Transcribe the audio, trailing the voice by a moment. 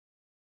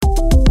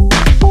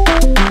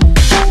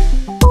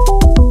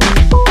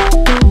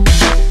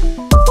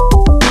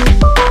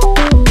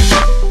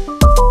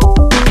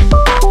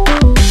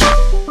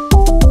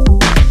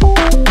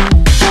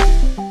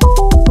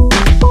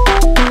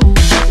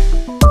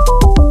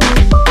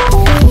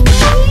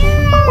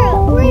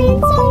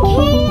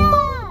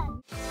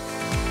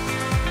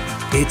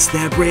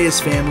That Reyes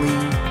Family.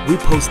 We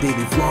post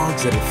daily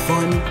vlogs that are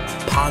fun,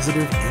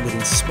 positive, and that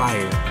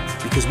inspire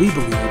because we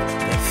believe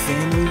that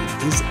family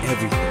is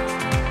everything.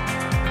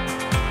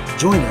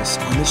 Join us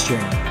on this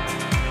journey.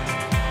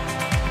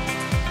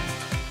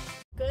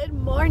 Good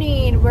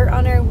morning. We're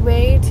on our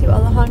way to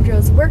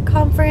Alejandro's work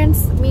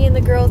conference. Me and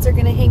the girls are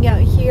going to hang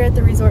out here at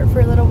the resort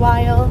for a little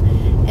while,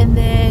 and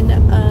then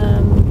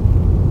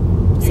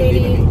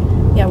Sadie,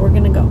 yeah, we're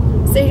going to go.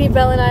 Sadie,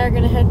 Belle, and I are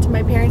going to head to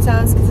my parents'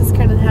 house because it's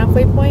kind of the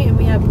halfway point, and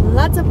we have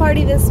lots of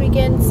party this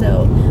weekend,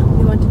 so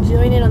we want to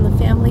join in on the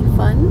family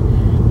fun.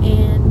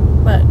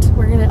 But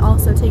we're going to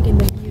also take in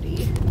the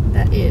beauty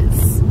that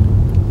is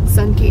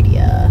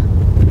Suncadia.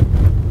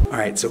 All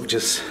right, so we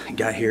just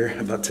got here,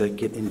 about to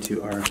get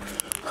into our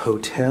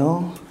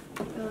hotel.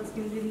 Bella's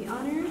going to do the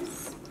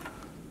honors.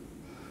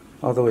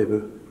 All the way,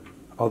 boo.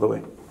 All the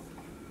way.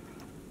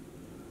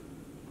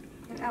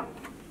 Get out.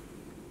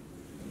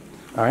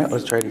 All right,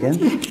 let's try it again.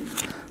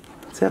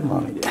 Let's have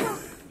mommy do it.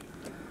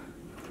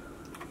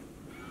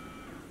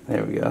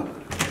 There we go.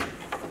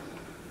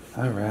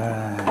 All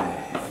right.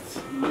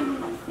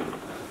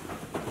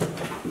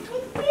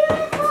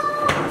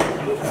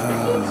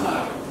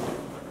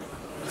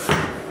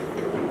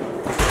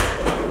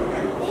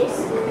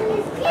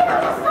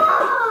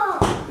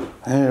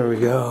 There we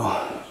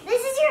go.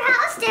 This is your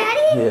house,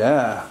 Daddy?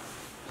 Yeah.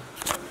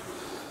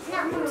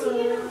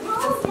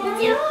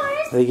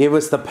 Yours? They gave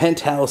us the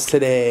penthouse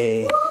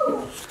today. Whoa,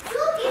 look,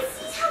 it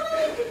sees how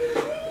many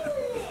people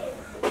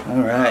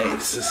live. Alright,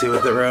 let's see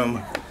what the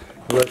room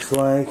looks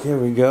like. Here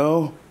we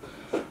go.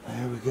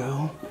 There we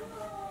go.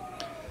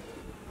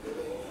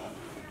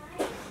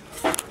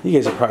 You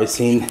guys have probably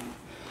seen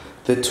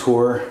the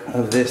tour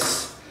of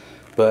this,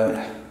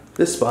 but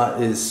this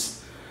spot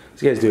is,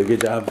 you guys do a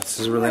good job. This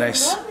is a really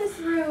nice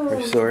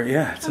resort.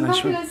 Yeah, it's a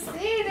nice room. I'm not gonna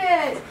say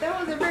it. That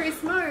wasn't very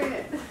smart.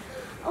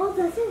 Oh,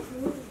 this is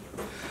really...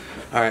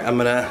 Alright, I'm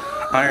gonna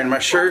iron my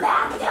shirt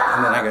and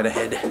then I gotta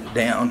head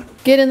down.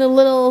 Getting the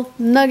little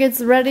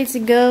nuggets ready to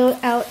go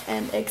out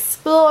and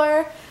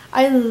explore.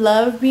 I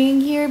love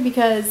being here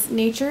because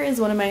nature is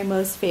one of my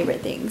most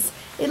favorite things.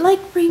 It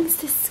like brings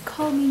this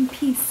calming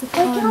peace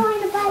upon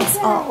us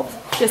all.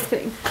 Just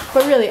kidding.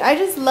 But really, I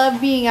just love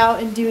being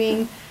out and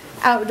doing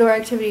outdoor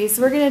activities.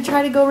 So we're gonna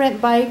try to go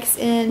rent bikes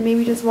and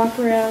maybe just walk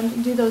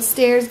around, do those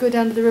stairs, go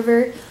down to the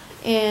river,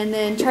 and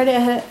then try to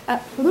head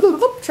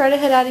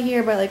out of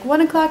here by like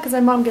 1 o'clock because my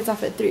mom gets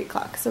off at 3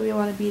 o'clock. So we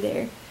want to be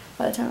there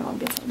by the time my mom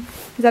gets home.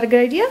 Is that a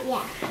good idea?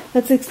 Yeah.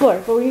 Let's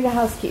explore, but we need a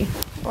house key.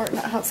 Or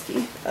not house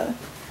key,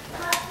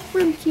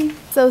 room key.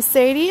 So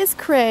Sadie is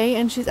cray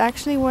and she's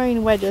actually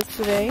wearing wedges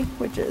today,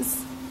 which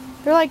is,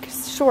 they're like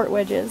short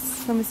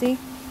wedges. Let me see.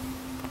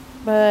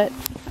 But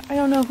I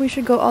don't know if we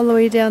should go all the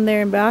way down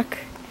there and back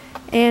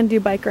and do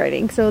bike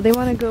riding. So they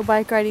want to go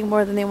bike riding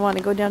more than they want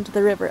to go down to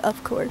the river,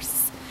 of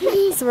course.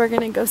 So we're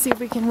gonna go see if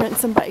we can rent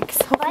some bikes.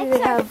 Hopefully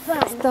they have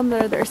some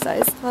that are their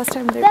size. Last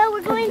time they No,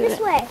 we're going this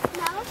way.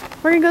 No?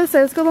 We're gonna go this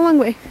way. Let's go the long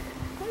way.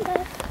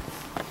 Okay.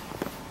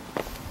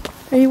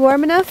 Are you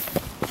warm enough?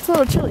 It's a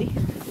little chilly.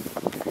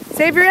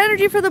 Save your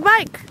energy for the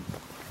bike.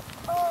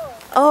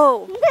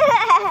 Oh.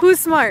 Who's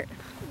smart?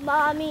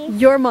 Mommy.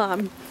 Your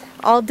mom.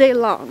 All day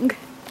long.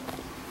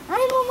 I'm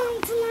a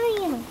mom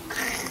tonight.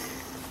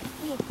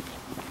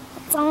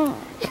 It's on.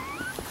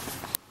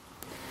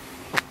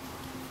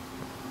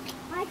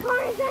 My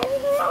car is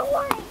driving the wrong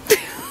way.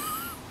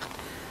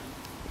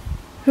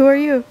 Who are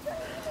you?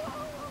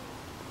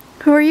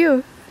 Who are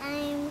you?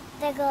 I'm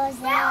the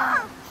ghost.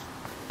 No!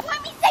 Let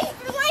me save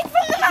your life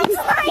from the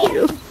mountain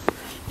lion!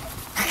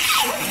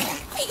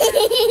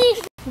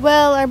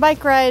 Well, our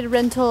bike ride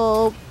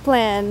rental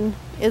plan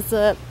is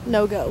a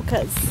no-go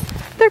because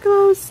they're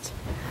closed.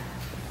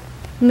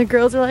 And the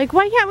girls are like,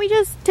 why can't we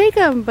just take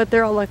them? But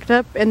they're all locked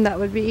up and that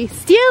would be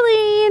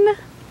stealing.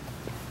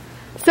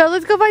 So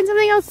let's go find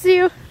something else to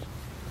do.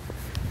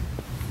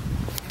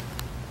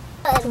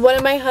 One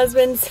of my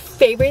husband's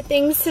favorite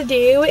things to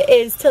do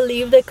is to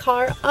leave the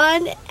car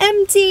on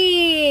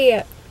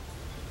empty.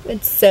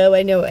 It's so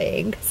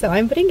annoying. So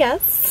I'm putting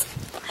gas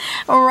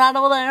right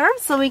over there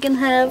so we can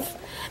have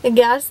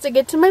gas to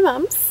get to my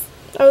mom's.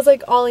 I was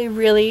like, Ollie,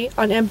 really?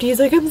 On empty? He's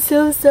like, I'm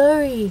so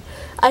sorry.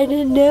 I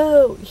didn't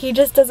know. He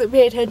just doesn't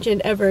pay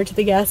attention ever to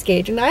the gas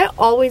gauge. And I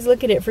always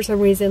look at it for some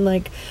reason.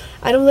 Like,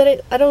 I don't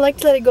like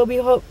to let it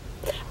go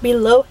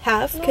below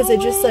half because it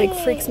just like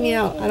freaks me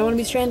out. I don't want to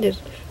be stranded,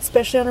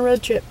 especially on a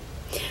road trip.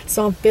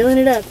 So I'm filling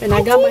it up, and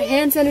I got my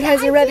hand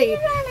sanitizer ready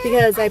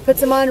because I put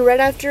some on right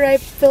after I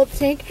fill up the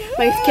tank.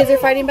 My kids are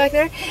fighting back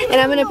there, and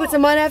I'm gonna put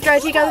some on after I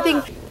take out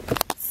the thing.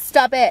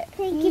 Stop it!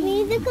 Hey, give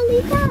me the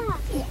Kalita.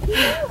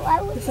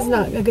 This is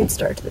not a good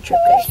start to the trip,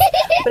 guys.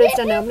 But it's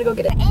done now. I'm gonna go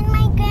get it. In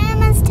my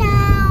grandma's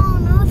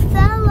town,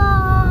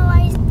 Othello.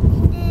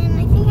 And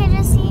I think I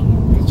just see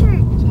the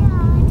church. Yeah,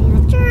 I see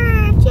the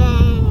church.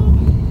 Yay!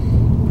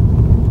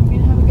 You're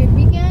gonna have a good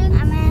weekend.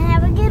 I'm gonna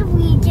have a good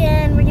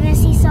weekend. We're gonna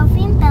see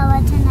Sophie and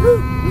Bella tonight.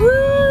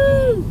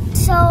 Woo!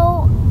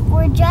 So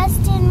we're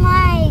just in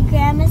my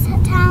grandma's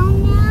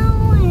town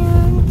now,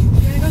 and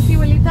You wanna go see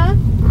Abuelita?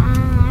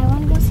 I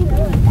want to go see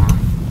Abuelita.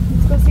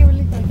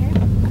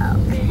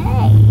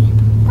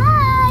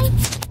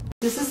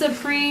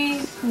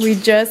 We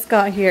just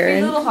got here.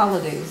 Three little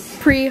holidays.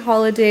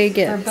 Pre-holiday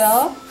gifts. For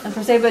Belle and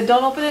for Sadie, but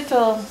don't open it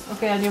till,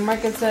 okay, on your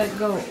mark and set,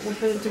 go. We'll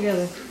put it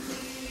together.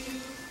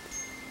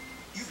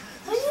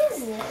 What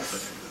is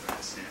this?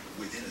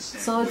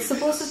 So it's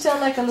supposed to tell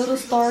like a little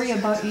story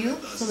about you,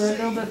 so they're a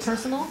little bit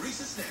personal.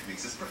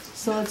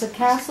 So it's a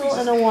castle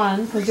and a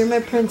wand, because you're my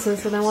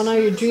princess and I want all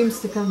your dreams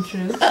to come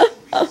true.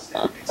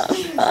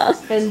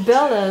 And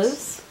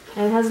Bella's,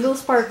 and it has little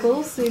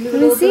sparkles, so you leave a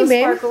little bit of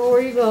sparkle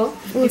where you go.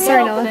 Ooh, You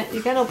sorry, can't open it.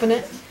 You can't open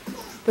it.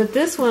 But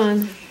this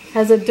one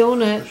has a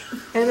donut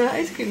and an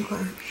ice cream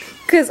cone.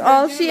 Because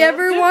all she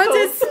ever wants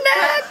is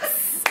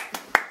snacks.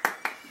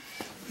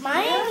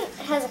 Mine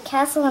has a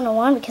castle and a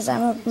wand because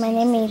my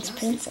name means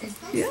princess.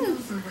 Yeah.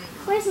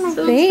 Where's my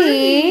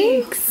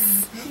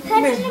Thanks.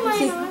 Can I put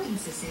mine on?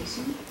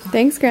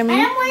 Thanks,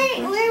 Grammy.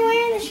 We're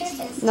wearing the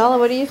shirts. Nala,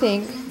 what do you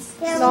think?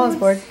 Yeah, Nala's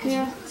bored.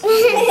 Yeah.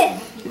 You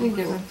can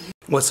get one.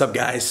 What's up,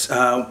 guys?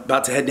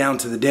 About to head down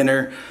to the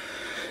dinner.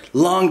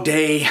 Long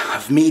day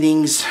of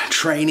meetings,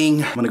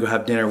 training. I'm gonna go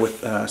have dinner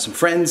with some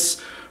friends.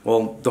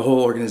 Well, the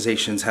whole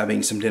organization's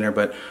having some dinner,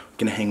 but I'm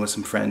gonna hang with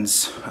some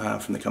friends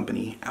from the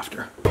company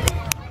after.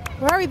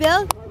 Where are we,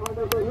 Bill?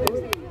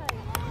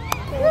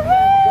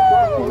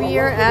 We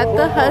are at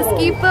the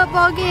Husky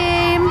football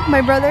game.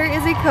 My brother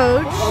is a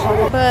coach,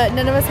 but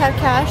none of us have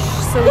cash,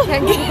 so we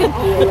can't get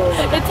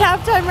It's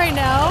halftime right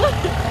now,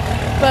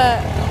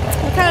 but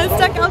we're kind of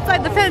stuck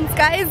outside the fence,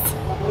 guys.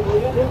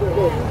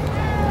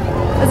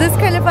 Is this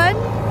kind of fun?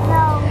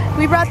 No.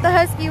 We brought the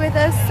Husky with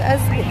us as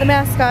the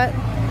mascot.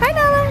 Hi,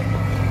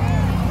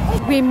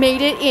 Nala. We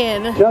made it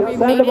in. We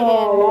made it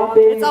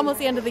in. It's almost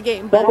the end of the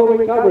game, but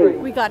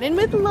we got in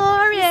with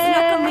Lauren.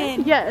 Snuck them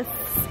in. Yes.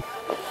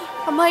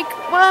 I'm like,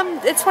 well,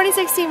 it's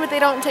 2016, but they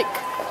don't take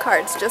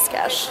cards, just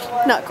cash.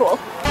 Not cool.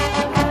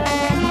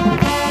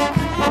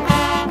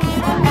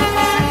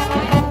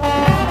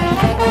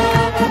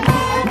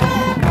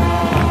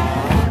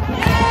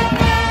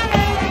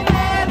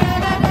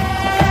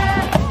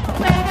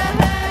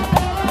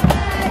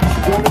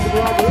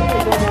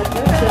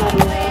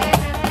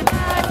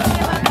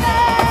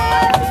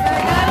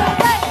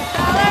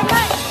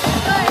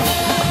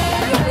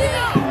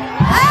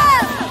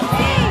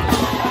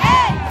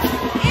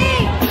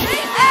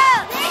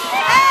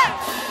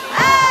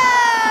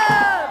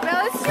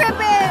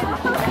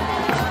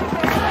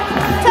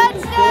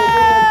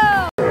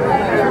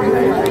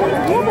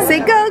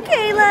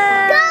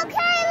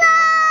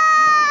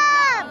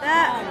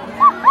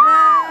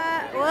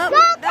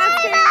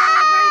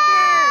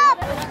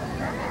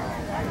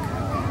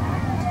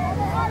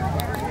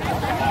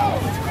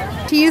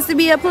 He used to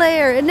be a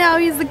player and now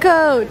he's the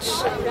coach.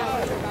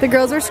 The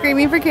girls were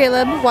screaming for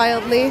Caleb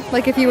wildly,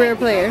 like if you were a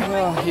player.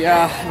 Oh,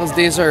 yeah, those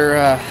days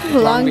are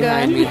long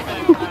behind gone. me.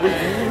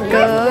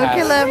 Go,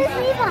 Caleb.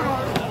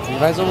 You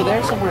guys over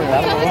there somewhere?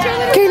 I don't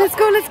know. Okay, let's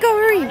go,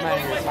 hurry.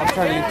 I'm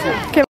trying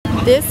to get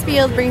Okay. This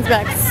field brings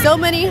back so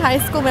many high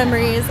school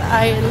memories.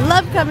 I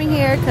love coming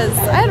here because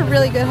I had a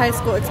really good high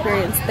school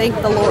experience, thank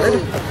the Lord.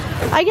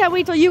 I can't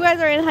wait till you guys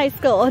are in high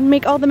school and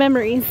make all the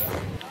memories.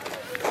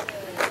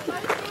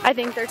 I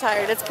think they're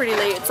tired. It's pretty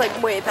late. It's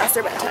like way past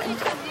their bedtime.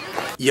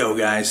 Yo,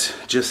 guys,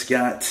 just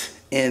got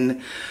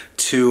in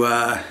to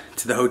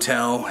the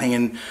hotel,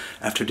 hanging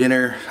after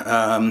dinner.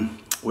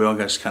 We all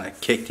just kind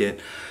of kicked it,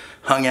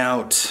 hung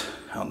out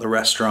in the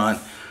restaurant,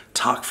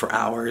 talked for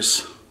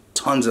hours,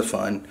 tons of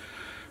fun.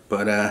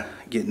 But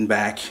getting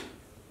back,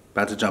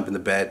 about to jump in the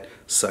bed,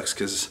 sucks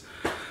because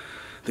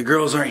the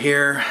girls aren't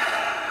here.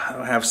 I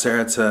don't have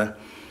Sarah to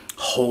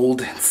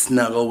hold and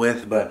snuggle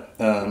with, but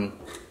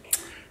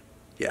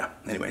yeah,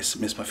 anyways,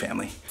 miss my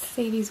family.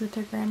 Sadie's with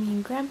her Grammy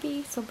and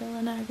Grampy, so Bella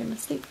and I are gonna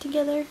sleep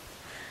together.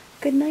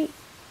 Good night.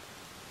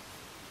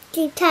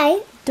 Keep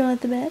tight. Don't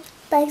let the bed.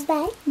 Bugs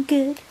back.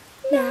 Good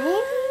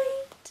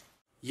Night.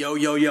 Yo,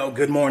 yo, yo,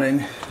 good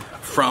morning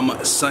from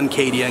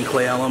Suncadia in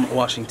Clay Elum,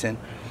 Washington.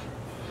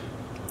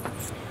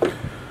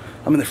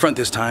 I'm in the front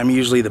this time.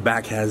 Usually the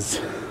back has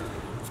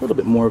a little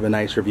bit more of a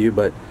nicer view,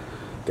 but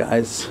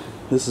guys,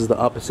 this is the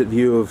opposite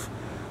view of,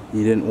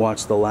 you didn't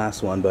watch the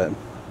last one, but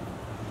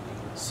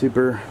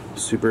super,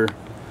 super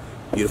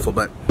beautiful.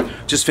 But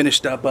just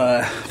finished up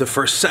the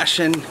first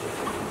session,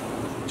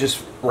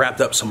 just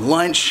wrapped up some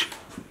lunch,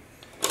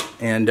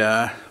 and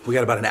we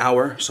got about an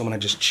hour, so I'm gonna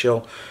just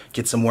chill,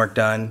 get some work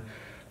done,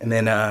 and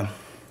then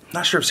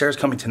not sure if Sarah's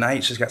coming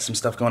tonight. She's got some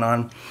stuff going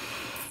on,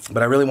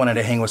 but I really wanted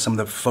to hang with some of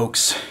the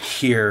folks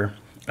here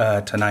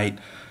tonight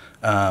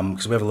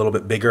because we have a little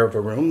bit bigger of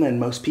a room than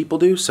most people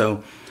do,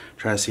 so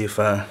trying to see if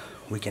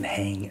we can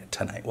hang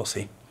tonight. We'll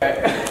see.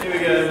 Here we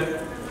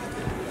go.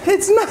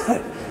 It's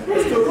not.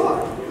 It's 2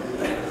 o'clock.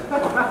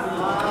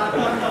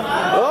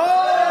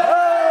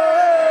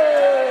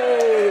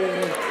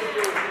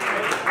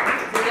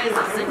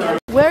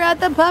 We're at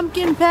the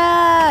pumpkin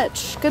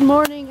patch. Good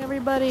morning,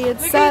 everybody.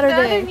 It's Saturday.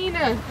 Look at the other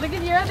Nina. Look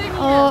at your other Nina.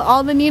 Oh,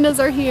 all the Ninas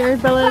are here.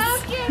 Bella's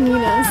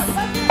Ninas.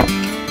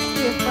 It's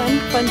be a fun,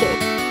 fun day.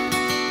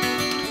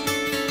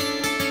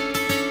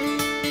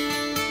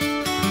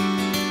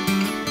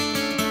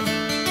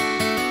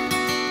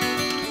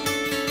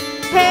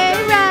 Hey!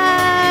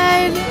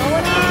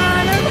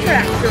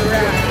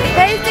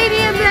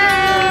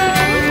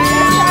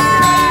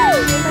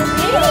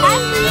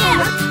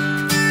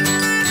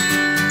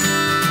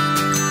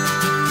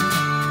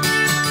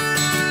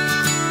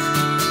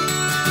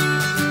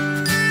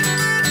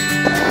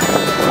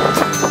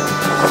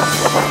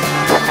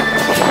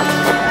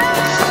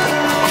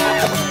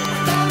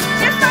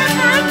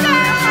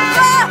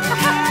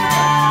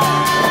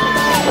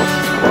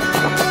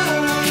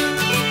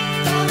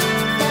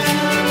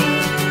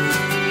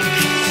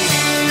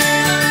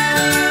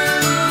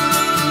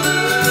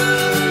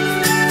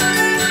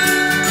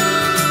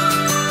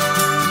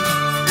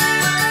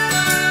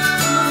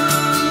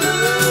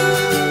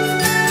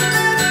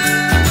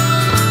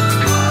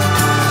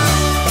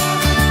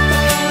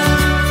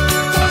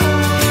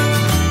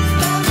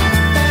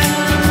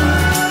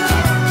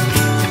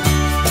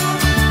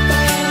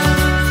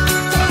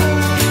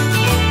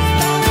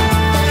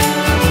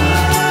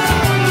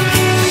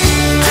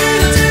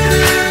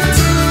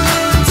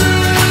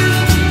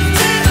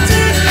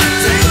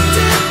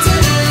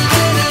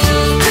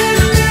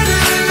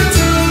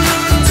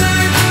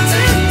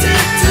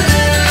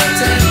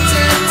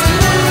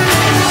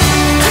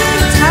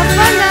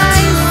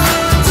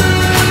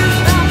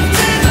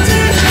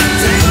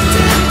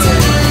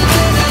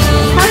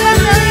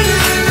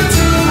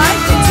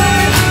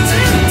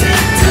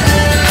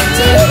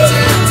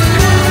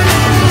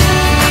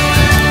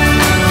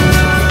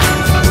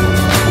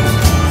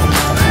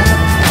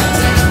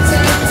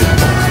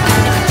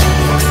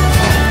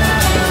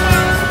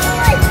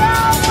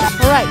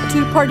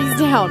 2 parties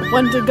down,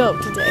 1 to go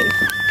today.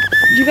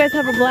 Did you guys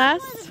have a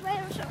blast?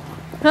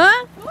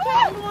 Huh?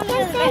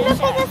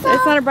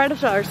 It's not a bridal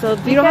shower, so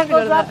you don't have to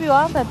go to that. You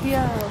off at the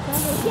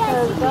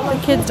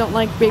The kids don't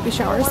like baby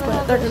showers,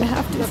 but they're gonna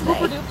have to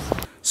today.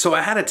 So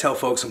I had to tell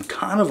folks I'm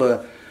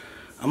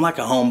like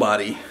a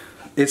homebody.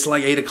 It's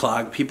like 8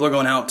 o'clock. People are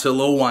going out to a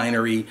little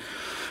winery,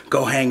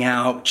 go hang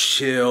out,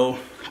 chill,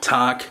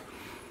 talk.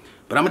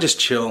 But I'm gonna just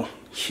chill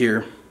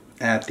here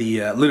at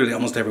the, literally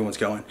almost everyone's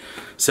going.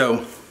 So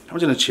I'm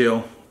just gonna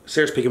chill.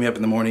 Sarah's picking me up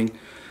in the morning.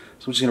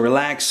 So I'm just gonna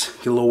relax,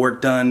 get a little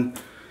work done,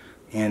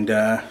 and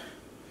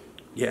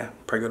yeah,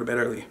 probably go to bed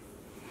early.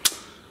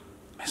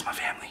 Miss my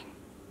family.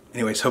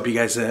 Anyways, hope you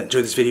guys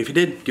enjoyed this video. If you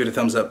did, give it a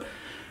thumbs up.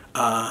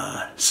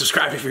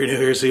 Subscribe if you're new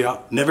here so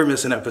y'all never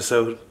miss an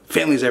episode.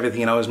 Family is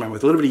everything, and always remember,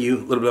 with a little bit of you,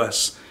 a little bit of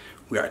us,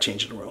 we are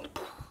changing the world.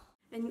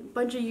 And a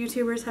bunch of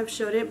YouTubers have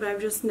showed it, but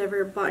I've just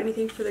never bought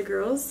anything for the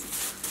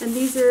girls. And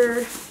these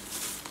are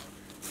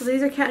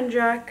Cat and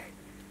Jack.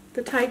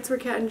 The tights were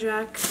Cat and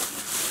Jack.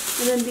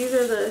 And then these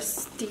are the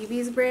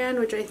Stevie's brand,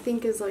 which I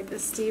think is like the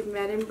Steve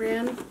Madden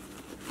brand.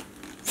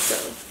 So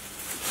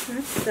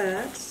that's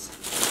that.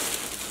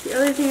 The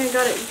other thing I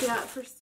got for